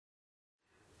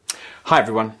Hi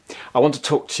everyone, I want to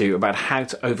talk to you about how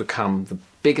to overcome the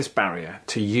biggest barrier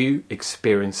to you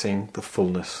experiencing the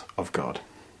fullness of God.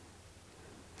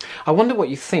 I wonder what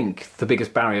you think the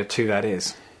biggest barrier to that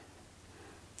is.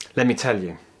 Let me tell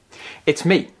you, it's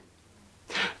me.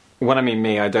 When I mean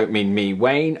me, I don't mean me,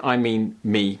 Wayne, I mean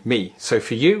me. So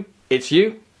for you, it's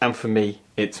you, and for me,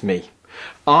 it's me.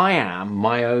 I am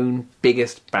my own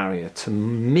biggest barrier to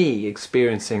me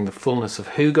experiencing the fullness of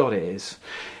who God is,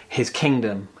 His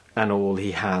kingdom, and all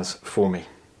He has for me.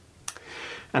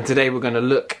 And today we're going to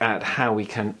look at how we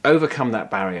can overcome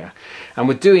that barrier. And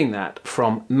we're doing that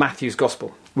from Matthew's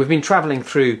Gospel. We've been travelling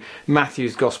through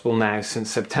Matthew's Gospel now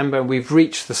since September. We've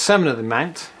reached the Sermon on the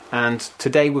Mount, and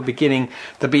today we're beginning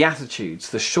the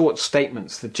Beatitudes, the short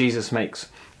statements that Jesus makes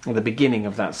at the beginning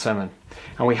of that sermon.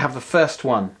 And we have the first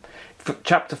one,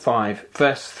 chapter 5,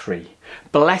 verse 3.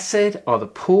 Blessed are the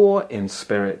poor in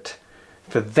spirit,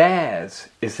 for theirs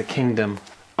is the kingdom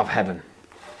of heaven.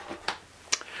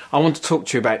 I want to talk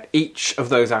to you about each of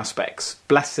those aspects.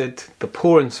 Blessed, the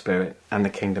poor in spirit, and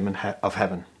the kingdom of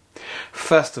heaven.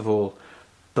 First of all,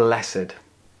 blessed.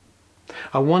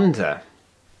 I wonder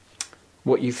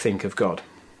what you think of God.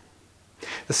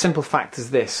 The simple fact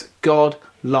is this: God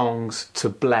longs to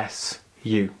bless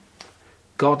you.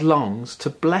 God longs to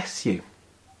bless you.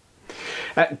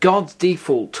 God's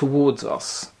default towards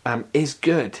us is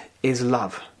good, is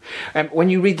love.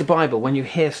 When you read the Bible, when you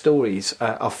hear stories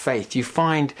of faith, you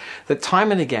find that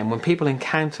time and again when people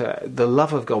encounter the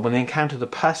love of God, when they encounter the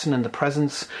person and the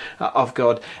presence of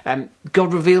God,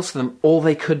 God reveals to them all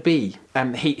they could be.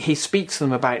 He speaks to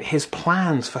them about His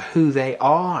plans for who they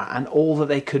are and all that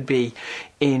they could be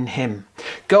in Him.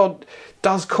 God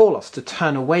does call us to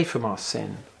turn away from our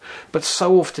sin, but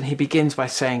so often He begins by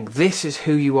saying, this is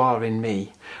who you are in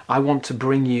me. I want to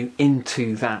bring you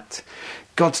into that.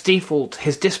 God's default,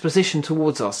 His disposition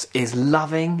towards us is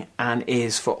loving and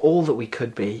is for all that we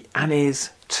could be and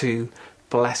is to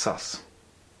bless us.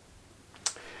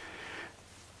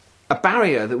 A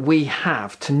barrier that we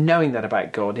have to knowing that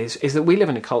about God is that we live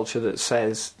in a culture that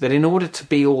says that in order to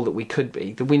be all that we could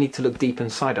be, that we need to look deep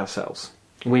inside ourselves.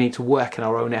 We need to work in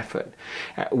our own effort.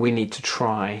 We need to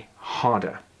try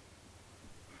harder.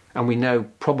 And we know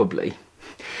probably,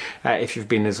 if you've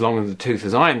been as long in the tooth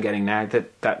as I am getting now,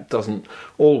 that doesn't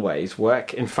always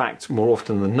work. In fact, more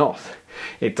often than not,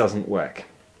 it doesn't work.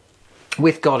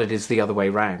 With God, it is the other way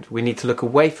round. We need to look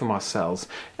away from ourselves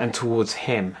and towards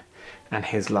Him and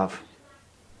His love.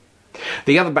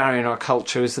 The other barrier in our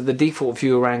culture is that the default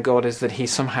view around God is that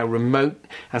He's somehow remote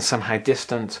and somehow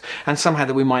distant, and somehow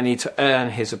that we might need to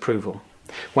earn His approval.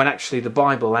 When actually the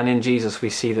Bible and in Jesus we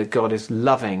see that God is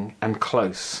loving and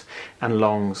close and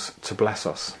longs to bless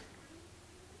us.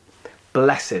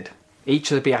 Blessed. Each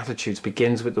of the Beatitudes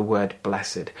begins with the word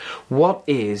blessed. What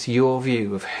is your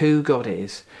view of who God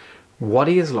is, what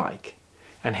He is like,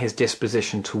 and His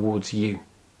disposition towards you?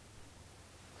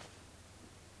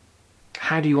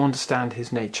 How do you understand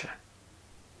His nature?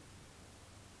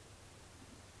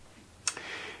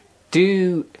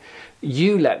 Do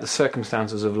you let the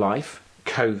circumstances of life,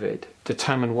 COVID,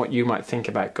 determine what you might think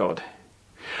about God?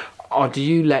 Or do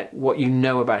you let what you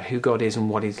know about who God is and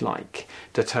what He's like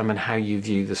determine how you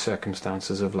view the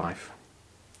circumstances of life?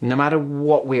 No matter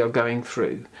what we are going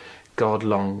through, God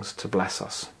longs to bless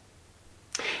us.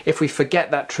 If we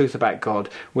forget that truth about God,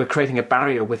 we're creating a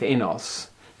barrier within us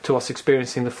to us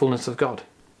experiencing the fullness of God.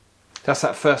 That's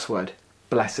that first word,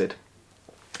 blessed.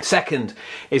 Second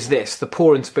is this, the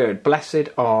poor in spirit. Blessed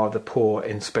are the poor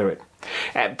in spirit.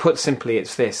 Put simply,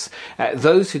 it's this.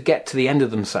 Those who get to the end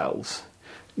of themselves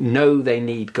know they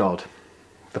need God.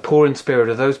 The poor in spirit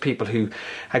are those people who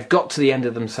have got to the end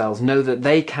of themselves, know that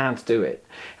they can't do it,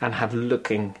 and have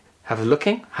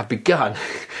begun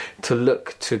to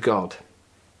look to God.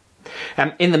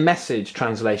 In the Message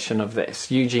translation of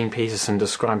this, Eugene Peterson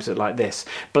describes it like this: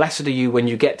 blessed are you when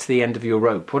you get to the end of your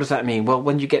rope. What does that mean? Well,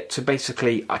 when you get to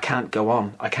basically, I can't go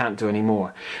on, I can't do any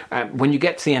more. When you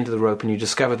get to the end of the rope and you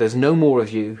discover there's no more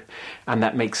of you, and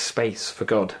that makes space for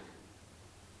God.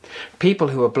 People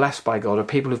who are blessed by God are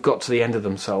people who've got to the end of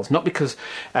themselves, not because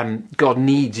God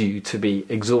needs you to be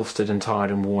exhausted and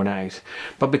tired and worn out,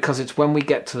 but because it's when we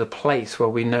get to the place where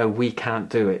we know we can't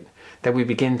do it, that we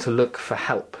begin to look for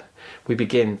help. We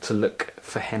begin to look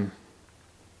for Him.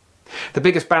 The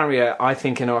biggest barrier, I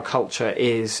think, in our culture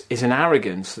is an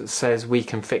arrogance that says we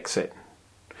can fix it.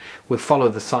 We follow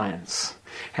the science.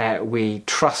 We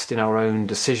trust in our own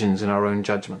decisions, in our own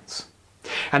judgments.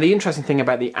 And the interesting thing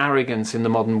about the arrogance in the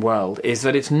modern world is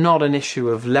that it's not an issue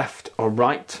of left or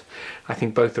right. I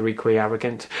think both are equally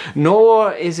arrogant.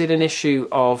 Nor is it an issue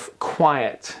of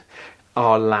quiet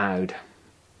or loud.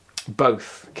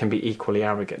 both can be equally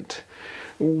arrogant.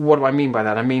 What do I mean by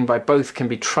that? I mean by both can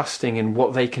be trusting in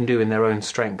what they can do in their own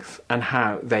strength and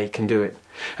how they can do it.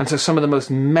 And so some of the most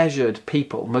measured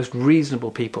people, most reasonable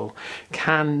people,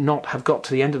 can not have got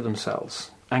to the end of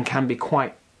themselves and can be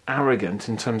quite arrogant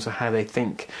in terms of how they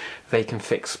think they can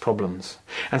fix problems.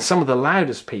 And some of the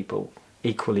loudest people,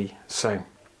 equally so.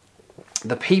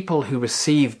 The people who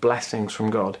receive blessings from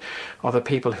God are the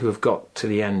people who have got to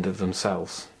the end of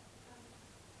themselves.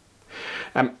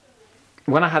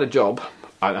 When I had a job,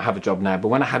 I have a job now, but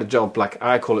when I had a job, like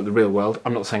I call it the real world,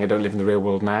 I'm not saying I don't live in the real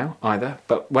world now either,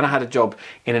 but when I had a job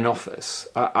in an office,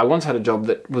 I once had a job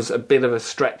that was a bit of a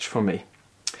stretch for me.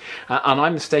 And I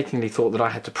mistakenly thought that I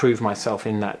had to prove myself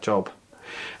in that job.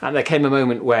 And there came a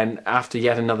moment when, after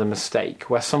yet another mistake,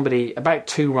 where somebody about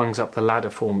 2 rungs up the ladder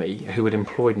for me, who had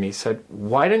employed me, said,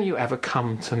 "Why don't you ever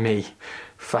come to me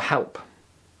for help?"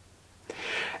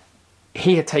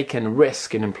 He had taken a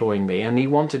risk in employing me, and he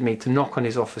wanted me to knock on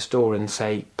his office door and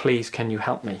say, "Please, can you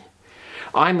help me?"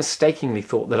 I mistakenly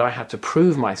thought that I had to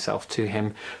prove myself to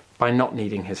him by not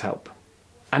needing his help.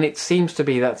 And it seems to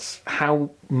be that's how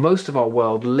most of our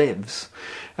world lives,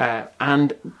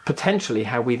 and potentially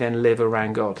how we then live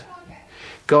around God.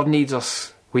 God needs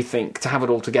us, we think, to have it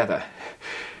all together,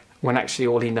 when actually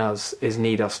all he does is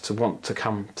need us to want to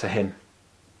come to him.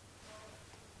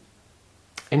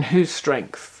 In whose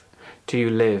strength do you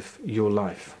live your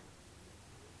life?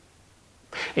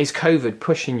 Is COVID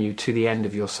pushing you to the end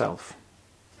of yourself?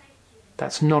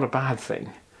 That's not a bad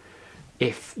thing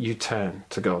if you turn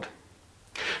to God.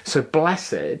 So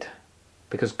blessed,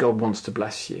 because God wants to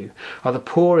bless you, are the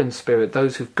poor in spirit,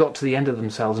 those who've got to the end of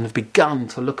themselves and have begun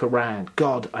to look around.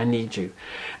 God, I need you.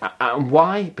 And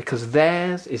why? Because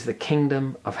theirs is the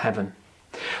kingdom of heaven.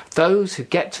 Those who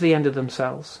get to the end of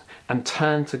themselves and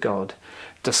turn to God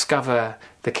discover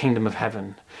the kingdom of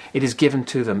heaven. It is given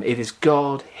to them. It is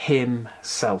God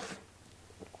himself.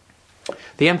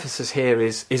 The emphasis here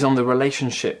is on the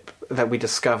relationship that we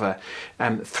discover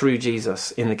through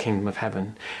Jesus in the kingdom of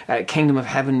heaven. Kingdom of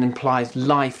heaven implies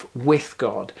life with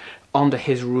God, under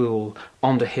his rule,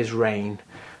 under his reign,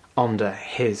 under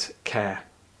his care.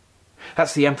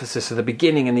 That's the emphasis of the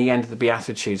beginning and the end of the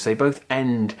Beatitudes. They both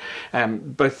end,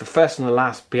 both the first and the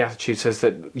last Beatitude says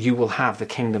that you will have the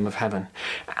kingdom of heaven.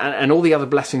 And all the other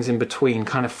blessings in between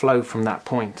kind of flow from that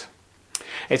point.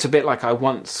 It's a bit like I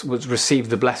once received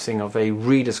the blessing of a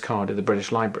reader's card at the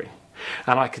British Library.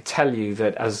 And I could tell you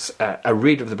that as a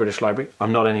reader of the British Library,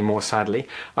 I'm not anymore sadly,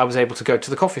 I was able to go to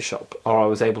the coffee shop, or I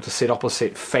was able to sit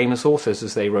opposite famous authors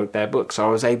as they wrote their books, or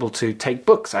I was able to take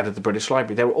books out of the British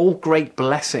Library. They were all great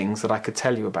blessings that I could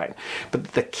tell you about.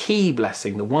 But the key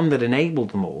blessing, the one that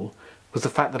enabled them all, was the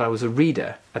fact that I was a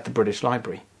reader at the British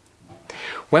Library.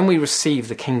 When we receive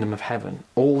the kingdom of heaven,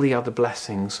 all the other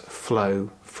blessings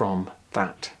flow from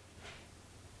that.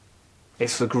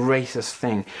 It's the greatest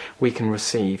thing we can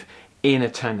receive in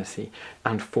eternity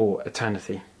and for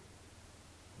eternity.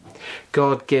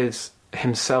 God gives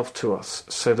himself to us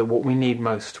so that what we need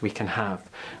most we can have,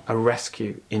 a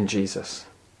rescue in Jesus.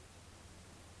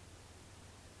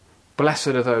 Blessed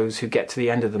are those who get to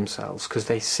the end of themselves because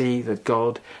they see that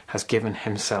God has given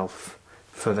himself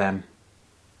for them.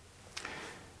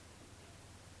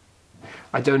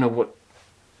 I don't know what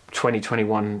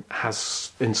 2021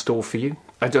 has in store for you.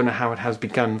 I don't know how it has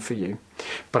begun for you,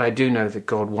 but I do know that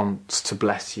God wants to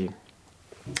bless you.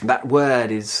 That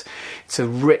word it's a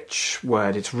rich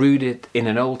word. It's rooted in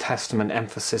an Old Testament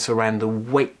emphasis around the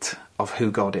weight of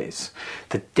who God is,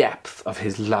 the depth of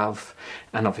his love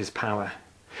and of his power.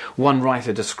 One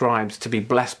writer describes to be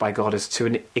blessed by God as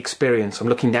to experience, I'm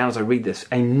looking down as I read this,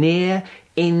 a near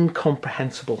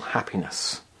incomprehensible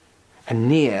happiness. A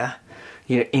near,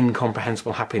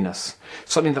 incomprehensible happiness.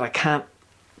 Something that I can't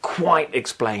quite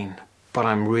explain, but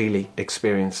I'm really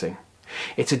experiencing.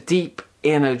 It's a deep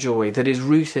inner joy that is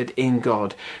rooted in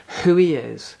God, who he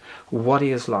is, what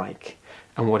he is like,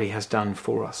 and what he has done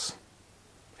for us.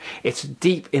 It's a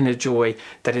deep inner joy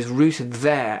that is rooted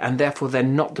there, and therefore they're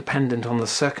not dependent on the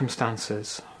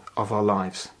circumstances of our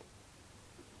lives.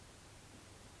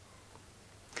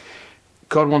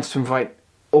 God wants to invite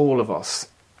all of us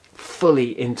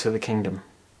fully into the kingdom.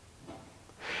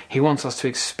 He wants us to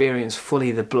experience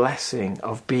fully the blessing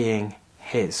of being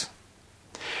his.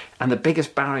 And the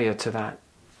biggest barrier to that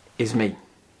is me.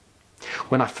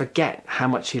 When I forget how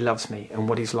much he loves me and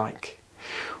what he's like.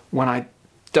 When I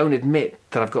don't admit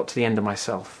that I've got to the end of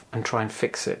myself and try and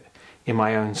fix it in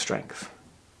my own strength.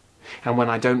 And when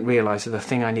I don't realise that the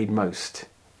thing I need most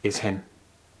is him.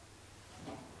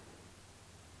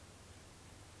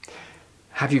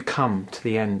 Have you come to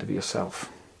the end of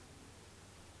yourself?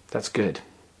 That's good.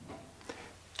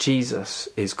 Jesus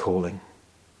is calling.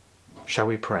 Shall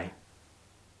we pray?